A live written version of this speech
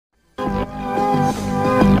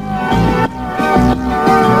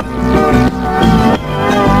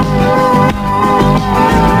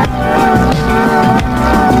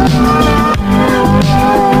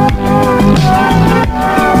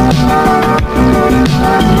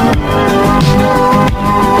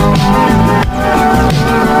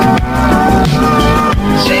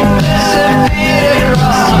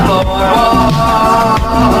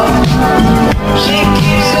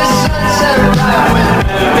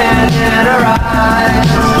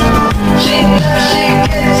if she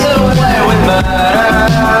gets away with murder,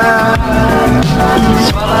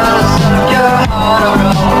 swallow suck your heart of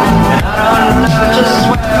gold, and I don't know just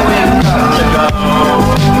where we've got to go.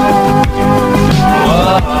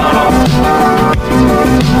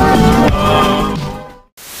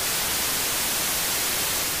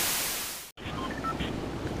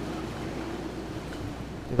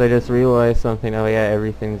 I just realized something. Oh yeah,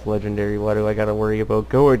 everything's legendary. Why do I gotta worry about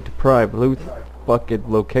going to private loot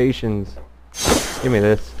fucking locations? Give me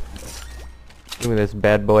this. Give me this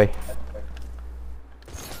bad boy.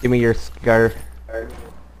 Give me your scar.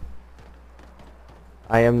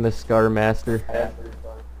 I am the scar master.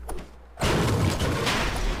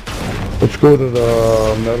 Let's go to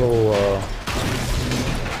the metal,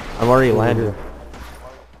 I'm already landed.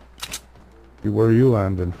 Where are you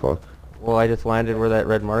landing, fuck? Well, I just landed where that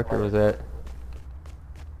red marker was at.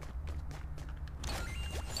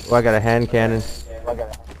 Oh, I got a hand cannon.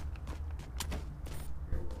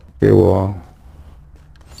 Okay, well,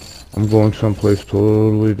 I'm going someplace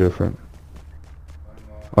totally different.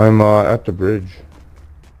 I'm at the bridge.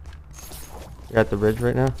 You're at the bridge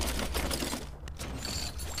right now?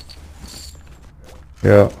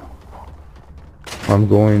 Yeah. I'm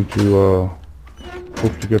going to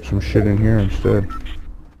hope to get some shit in here instead.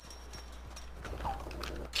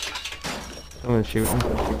 Someone's shooting.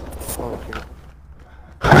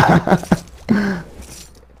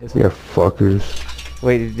 Yeah, fuckers.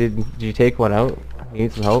 Wait, did you take one out? You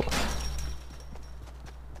need some help?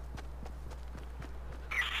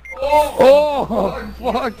 Oh,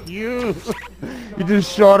 fuck you! You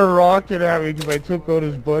just shot a rocket at me because I took out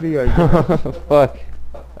his buddy, I guess. Fuck.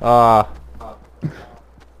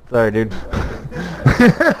 Sorry, dude.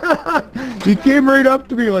 He came right up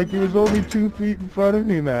to me like he was only 2 feet in front of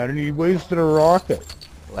me, man, and he wasted a rocket.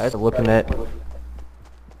 That's looking at.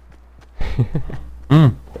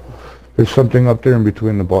 There's something up there in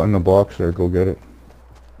between the in the box there. Go get it.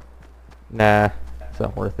 Nah, it's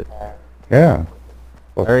not worth it. Yeah.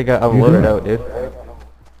 I already got unloaded out, dude.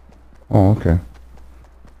 Oh, okay.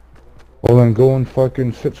 Well then go and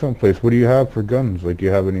fucking sit someplace. What do you have for guns? Like, do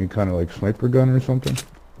you have any kind of like sniper gun or something?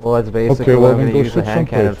 Well, that's basically Okay, well, what I'm then gonna go use the sit hand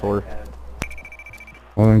cannon someplace. for.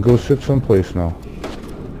 Well then go sit someplace now.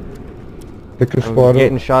 Pick a I'm spot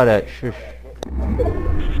getting up. shot at. Shush.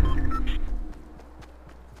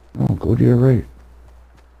 Oh, go to your right.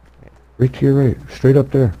 Right to your right. Straight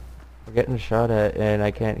up there. I'm getting shot at and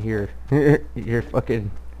I can't hear. You're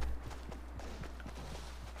fucking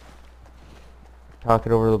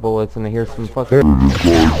talking over the bullets and I hear some fucking...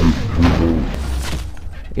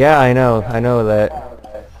 Yeah, I know that.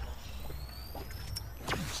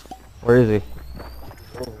 Where is he?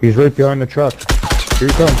 He's right behind the truck. Here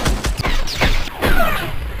he comes.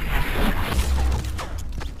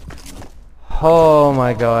 Oh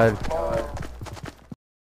my god.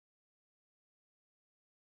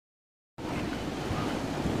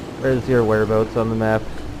 Where's your whereabouts on the map?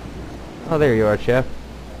 Oh, there you are, chef.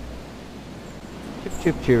 Chip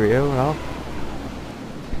chip cheerio, Ralph.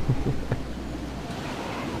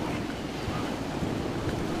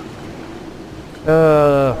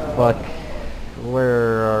 Fuck.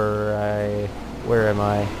 Where am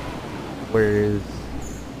I? Where is...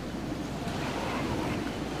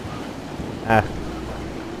 Ah.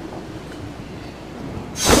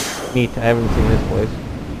 Neat, I haven't seen this place.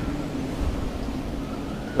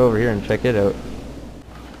 Go over here and check it out.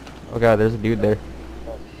 Oh god, there's a dude there.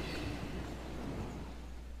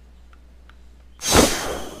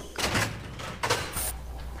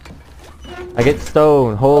 I get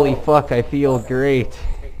stoned. Holy fuck, I feel great.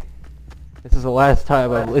 This is the last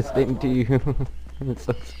time I'm listening to you. I'm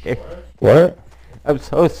so scared. What? I'm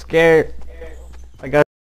so scared. I got...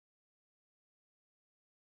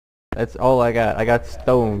 That's all I got. I got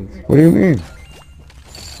stones. What do you mean?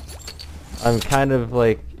 I'm kind of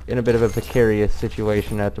like in a bit of a precarious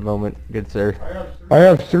situation at the moment, good sir. I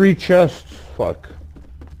have 3 chests. Fuck.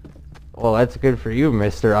 Well, that's good for you,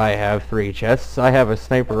 mister. I have 3 chests. I have a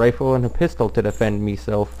sniper rifle and a pistol to defend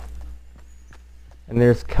myself. And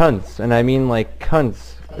there's cunts, and I mean like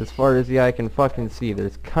cunts. As far as the eye can fucking see,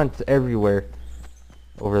 there's cunts everywhere.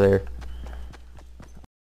 Over there.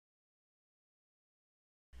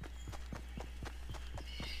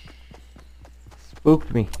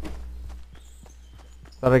 Spooked me.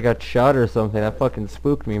 Thought I got shot or something. That fucking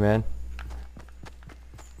spooked me, man.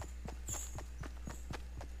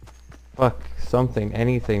 Fuck, something,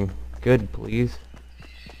 anything good, please.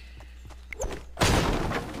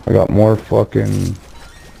 I got more fucking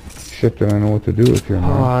shit than I know what to do with here, Oh,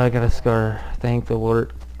 man. I got a scar. Thank the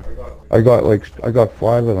Lord. I got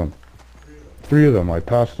 5 of them. 3 of them. I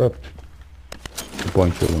passed up a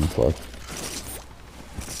bunch of them, fuck.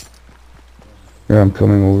 Yeah, I'm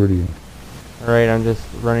coming over to you. Alright, I'm just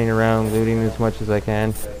running around looting as much as I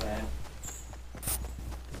can.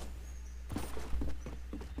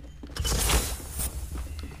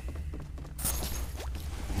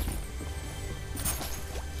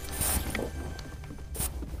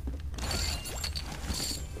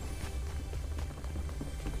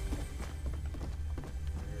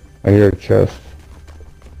 I hear a chest.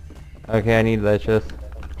 Okay, I need that chest.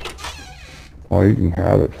 Oh, you can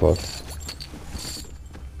have it, fuck.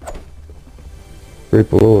 Right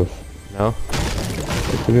below us. No?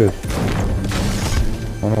 Yes, it is.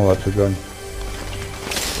 Oh no, that's a gun.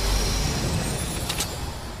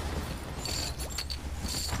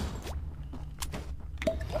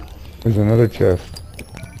 There's another chest.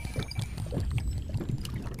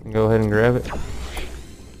 Go ahead and grab it.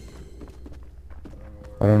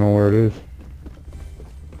 I don't know where it is.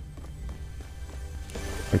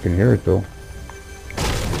 I can hear it though.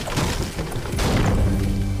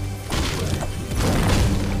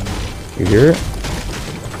 You hear it?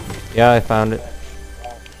 Yeah, I found it.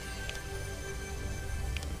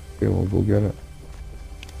 Okay, we'll go get it.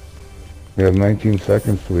 We have 19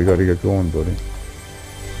 seconds, so we gotta get going, buddy.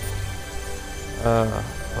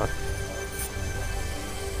 Fuck.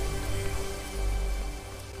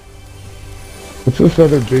 What's this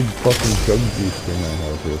other big fucking chug juice thing I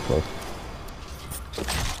have here, fuck?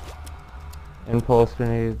 Impulse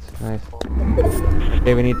grenades, nice.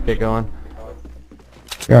 Okay, we need to get going.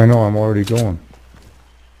 Yeah, I know, I'm already going.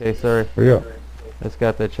 Okay, sorry. Hurry up. Just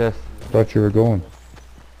got that chest. Thought you were going.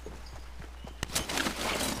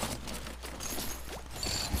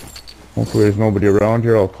 Hopefully there's nobody around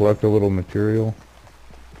here. I'll collect a little material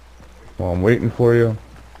while I'm waiting for you.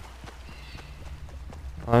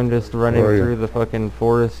 I'm just running through the fucking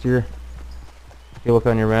forest here. If you look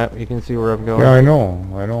on your map, you can see where I'm going. Yeah, I know.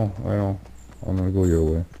 I'm gonna go your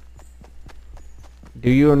way.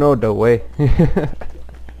 Do you know the way?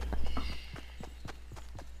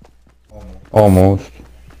 Almost.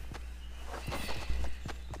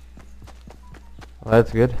 Well,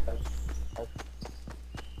 that's good.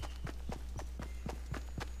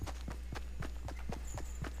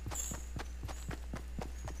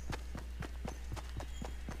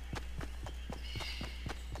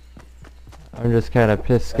 I'm just kind of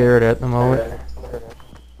pissed scared at the moment.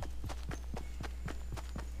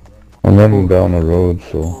 I'm running down the road,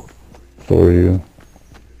 so are you.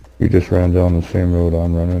 You just ran down the same road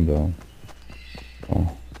I'm running down. Oh.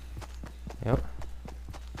 Yep.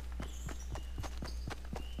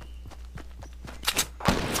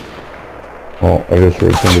 Oh, I just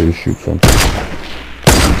heard somebody shoot something.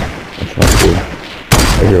 That's not good.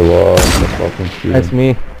 I hear lots of fucking shooting. That's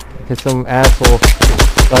me. Because some asshole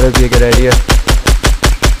thought it'd be a good idea.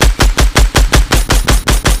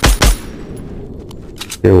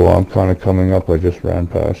 Okay, well, I'm kind of coming up. I just ran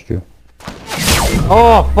past you.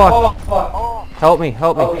 Oh, fuck! Help me,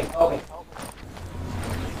 help me.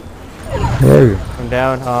 Where are you? I'm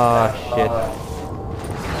down. Oh, shit.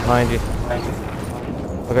 Behind you.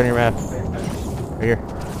 Look on your map. Right here.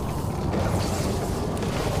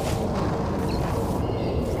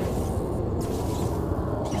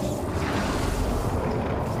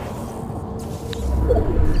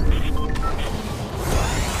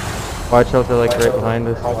 Watch out, they're like right behind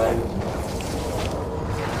us.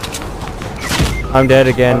 I'm dead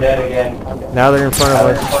again. Now they're in front of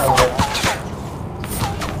us.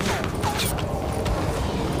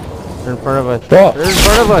 They're in front of us. Stop. They're in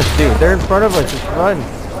front of us, dude. They're in front of us. Just run.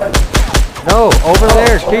 No, over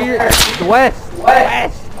there. To your west.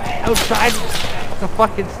 West. Outside the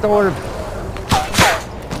fucking storm.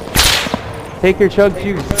 Take your chug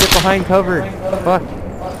juice. Get behind cover. Fuck.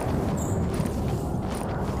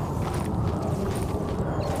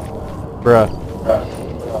 Bruh.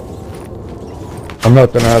 I'm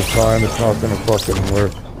not gonna have time. It's not gonna fucking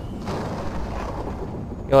work.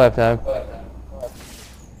 You'll have time.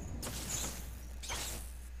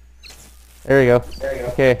 There we go.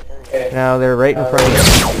 Okay. Now they're right in front of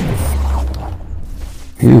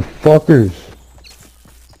you. You fuckers.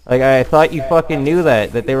 Like, I thought you fucking knew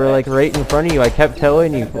that they were like right in front of you. I kept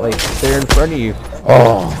telling you, like, they're in front of you.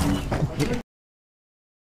 Oh.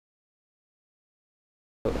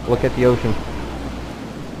 Look at the ocean.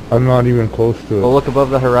 I'm not even close to it. Well, look above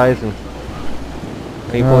the horizon.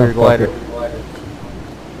 When you pull your glider.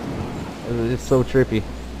 It's so trippy.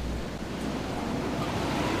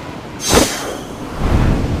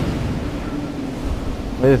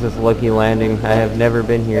 What is this lucky landing? I have never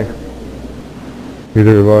been here.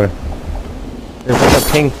 Neither have I. There's like a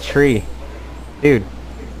pink tree. Dude,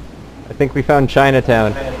 I think we found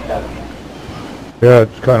Chinatown. Yeah,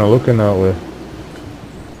 it's kind of looking that way.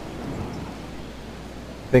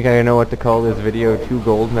 think I know what to call this video. 2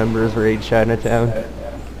 gold members raid Chinatown.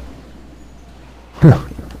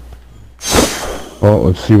 Oh,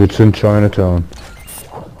 let's see what's in Chinatown.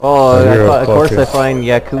 Oh, of course I find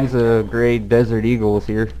Yakuza grade Desert Eagles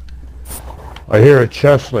here. I hear a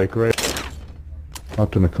chest like right.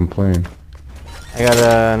 Not gonna complain. I got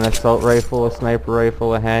an assault rifle, a sniper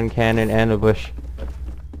rifle, a hand cannon, and a bush.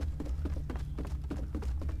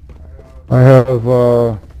 I have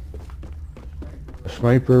a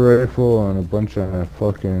sniper rifle and a bunch of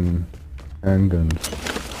fucking handguns.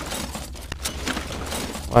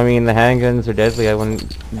 I mean, the handguns are deadly. I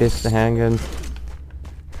wouldn't diss the handguns.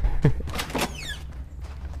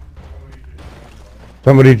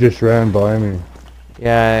 Somebody just ran by me.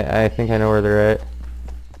 Yeah, I think I know where they're at.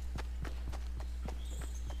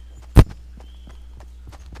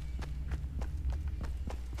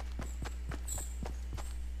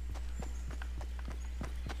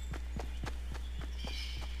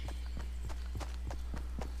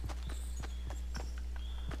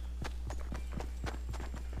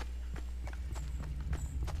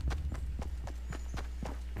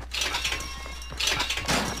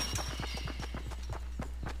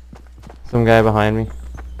 Some guy behind me.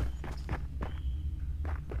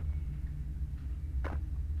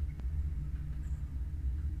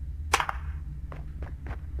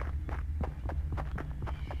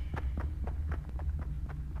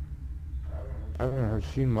 I haven't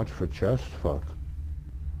seen much for chest, fuck.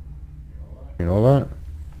 You know that?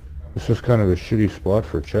 This is kind of a shitty spot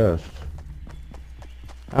for chest.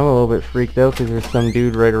 I'm a little bit freaked out because there's some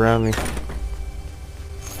dude right around me.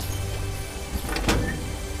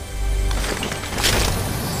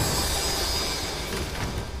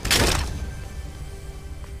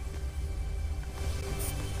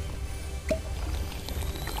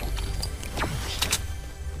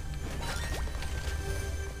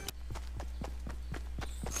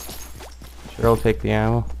 Sure, I'll take the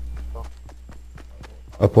ammo.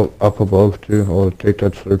 Up above too. Oh, take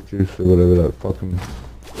that slurp juice or whatever that fucking.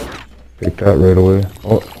 Take that right away.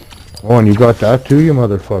 Oh, and you got that too, you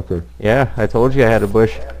motherfucker. Yeah, I told you I had a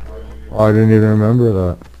bush. Oh, I didn't even remember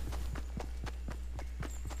that.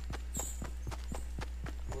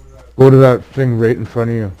 Go to that thing right in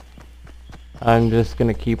front of you. I'm just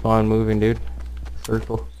gonna keep on moving, dude.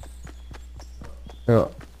 Circle. Yeah.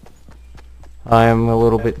 I am a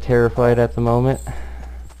little bit terrified at the moment.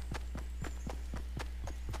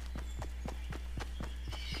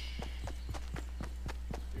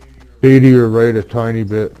 Stay to your right a tiny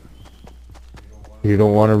bit. You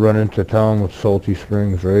don't want to run into town with Salty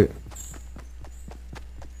Springs, right?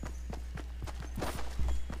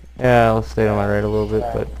 Yeah, I'll stay to my right a little bit,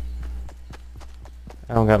 but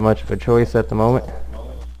I don't got much of a choice at the moment.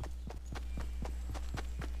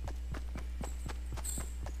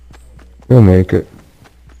 You'll make it.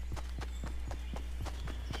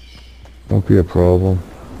 Won't be a problem.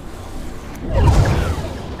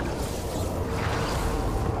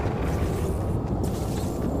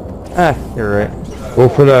 Ah, you're right. Go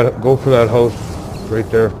for that house right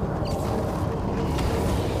there.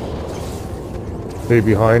 Stay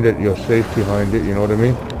behind it, you're safe behind it, you know what I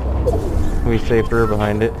mean? We safer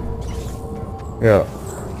behind it. Yeah.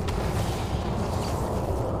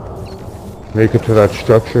 Make it to that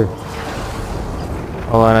structure.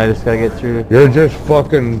 Hold on, I just gotta get through. You're just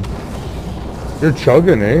fucking... You're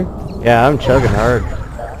chugging, eh? Yeah, I'm chugging hard.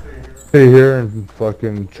 Stay here and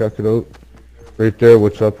fucking check it out. Right there,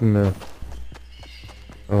 what's up in there?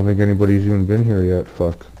 I don't think anybody's even been here yet,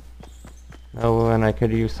 fuck. Oh, and I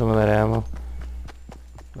could use some of that ammo.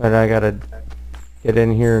 But I gotta get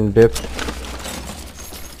in here and dip.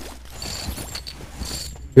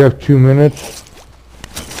 You have 2 minutes.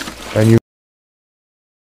 And you...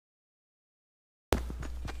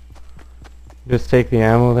 Just take the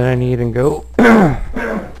ammo that I need and go.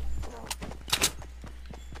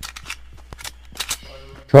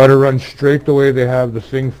 Try to run straight the way they have the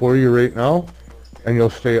thing for you right now, and you'll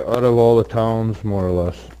stay out of all the towns more or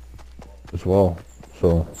less as well.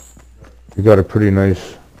 So you got a pretty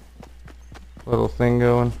nice Little thing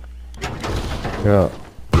going. yeah.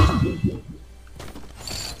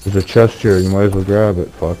 There's a chest here, you might as well grab it,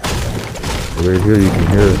 fuck. Right here you can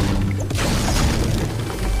hear it.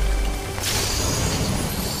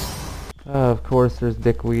 Of course there's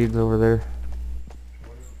dickweeds over there.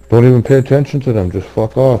 Don't even pay attention to them, just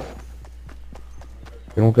fuck off.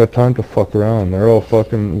 They don't got time to fuck around. They're all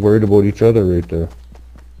fucking worried about each other right there.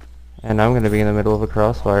 And I'm gonna be in the middle of a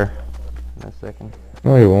crossfire in a second.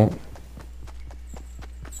 No, you won't.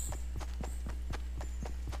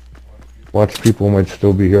 Watch, people might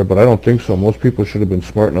still be here, but I don't think so. Most people should have been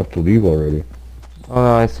smart enough to leave already. Oh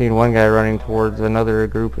no, I seen one guy running towards another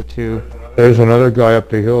group of two. There's another guy up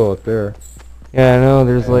the hill out there. Yeah, I know,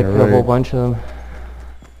 there's like a whole right. bunch of them.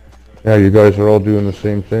 Yeah, you guys are all doing the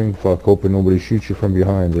same thing. Fuck, hoping nobody shoots you from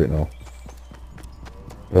behind right now.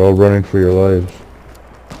 They're all running for your lives.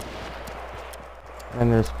 And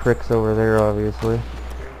there's pricks over there, obviously.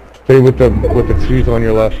 Stay with the trees on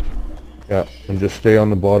your left. Yeah, and just stay on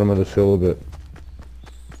the bottom of this hill a bit.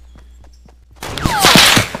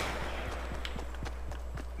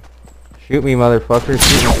 Shoot me, motherfucker,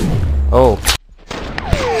 shoot me. Oh.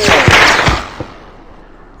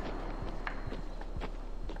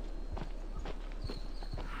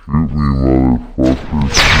 Shoot me, motherfucker.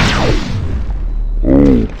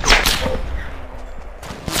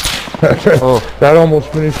 Oh. That almost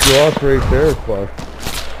finished you off right there, fuck.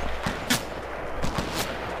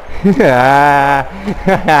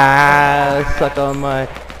 Suck on my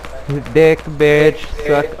dick, bitch.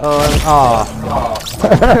 Suck on. Aw.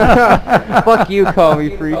 Fuck you, call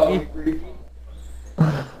me freaky.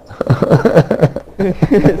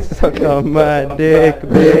 Suck on my dick,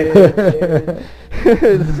 bitch.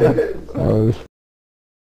 Oh,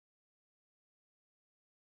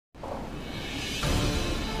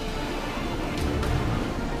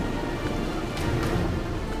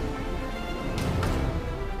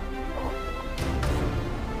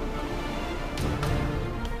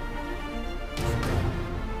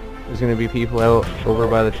 There's gonna be people out over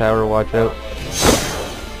by the tower, watch out.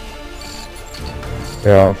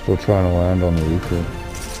 yeah, I'm still trying to land on the roof here.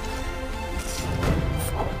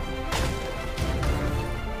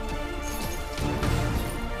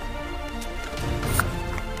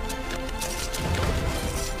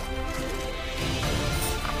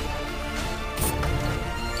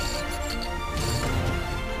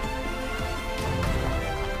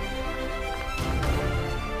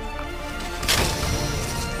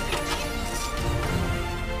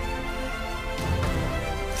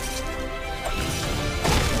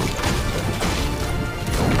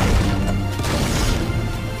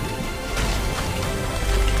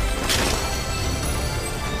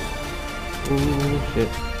 Ooh, shit.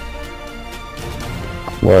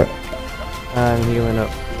 What? I'm healing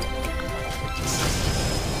up.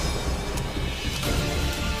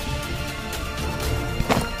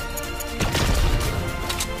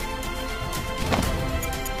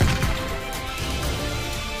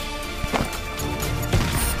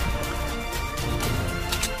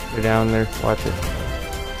 They're down there, watch it.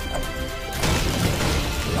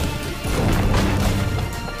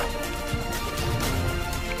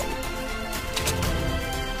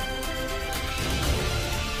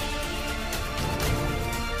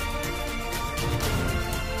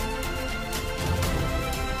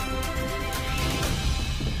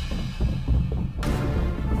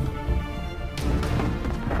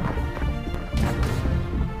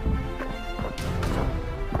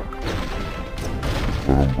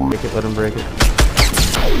 Break it, let him break it.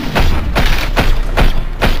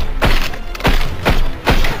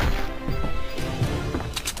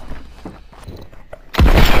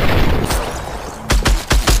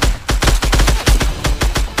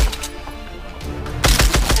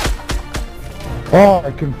 Oh,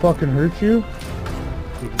 I can fucking hurt you?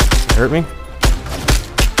 Hurt me?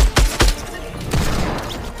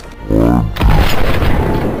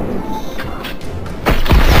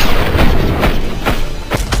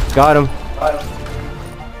 Got him.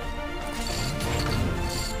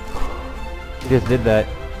 We just did that.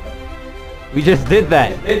 We just did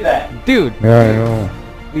that. Dude. Yeah, I know.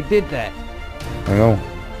 We did that. I know.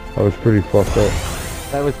 I was pretty fucked up.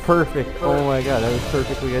 That was perfect. Oh my god, that was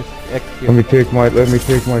perfectly executed. Let me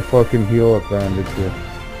take my fucking heal up bandage here.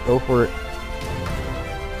 Go for it.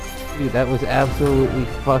 Dude, that was absolutely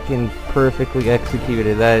fucking perfectly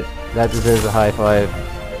executed. That deserves a high five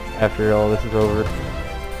after all this is over.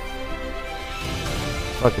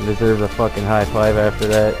 Fucking deserves a fucking high five after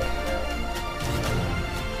that.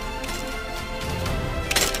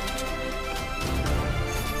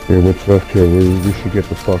 Okay, what's left here? We should get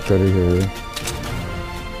the fuck out of here, eh?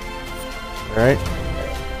 Alright.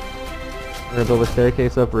 We're gonna build a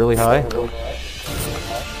staircase up really high.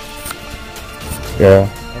 Yeah.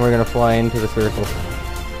 And we're gonna fly into the circle.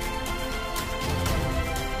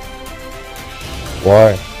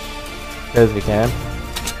 Why? Because we can.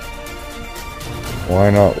 Why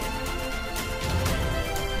not?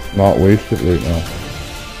 Not waste it right now.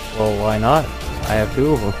 Well, why not? I have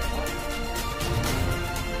two of them.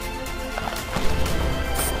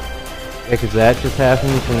 Yeah, because that just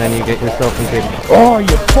happens and then you get yourself into... Oh,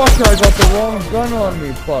 you fucker! I got the wrong gun on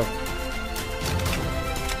me, fuck.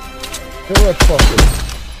 Kill that fucker.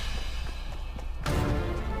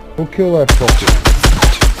 Go kill that fucker.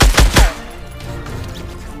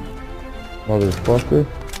 Motherfucker.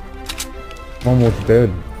 I'm almost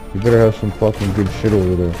dead. You better have some fucking good shit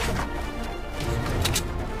over there.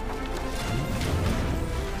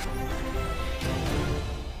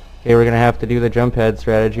 Okay, we're gonna have to do the jump pad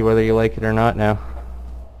strategy whether you like it or not now.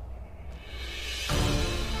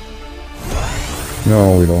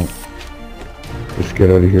 No, we don't. Just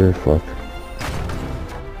get out of here, fuck.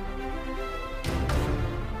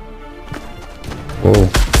 Whoa.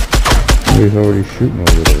 Somebody's already shooting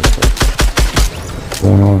over there, fuck. What's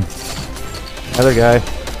going on? Another guy.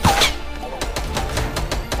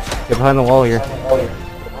 Get behind the wall here.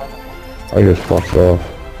 I just fucked off.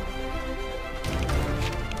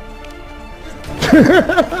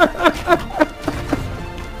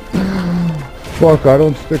 Fuck, I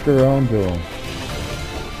don't stick around to him.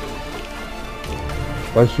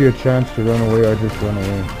 If I see a chance to run away, I just run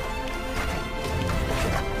away.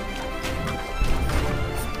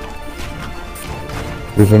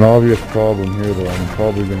 There's an obvious problem here though. I'm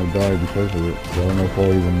probably gonna die because of it. I don't know if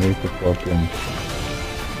I'll even make the fucking...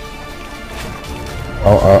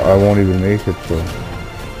 I won't even make it, so...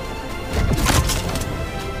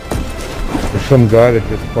 There's some guy that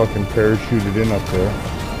just fucking parachuted in up there.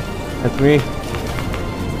 That's me.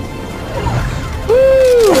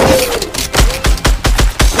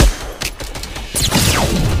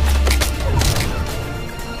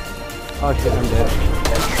 Oh shit, I'm dead.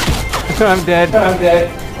 I'm dead. I'm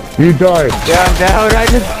dead. You died. Yeah, I'm down. I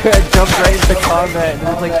just jumped right into combat.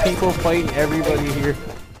 There's like people fighting everybody here.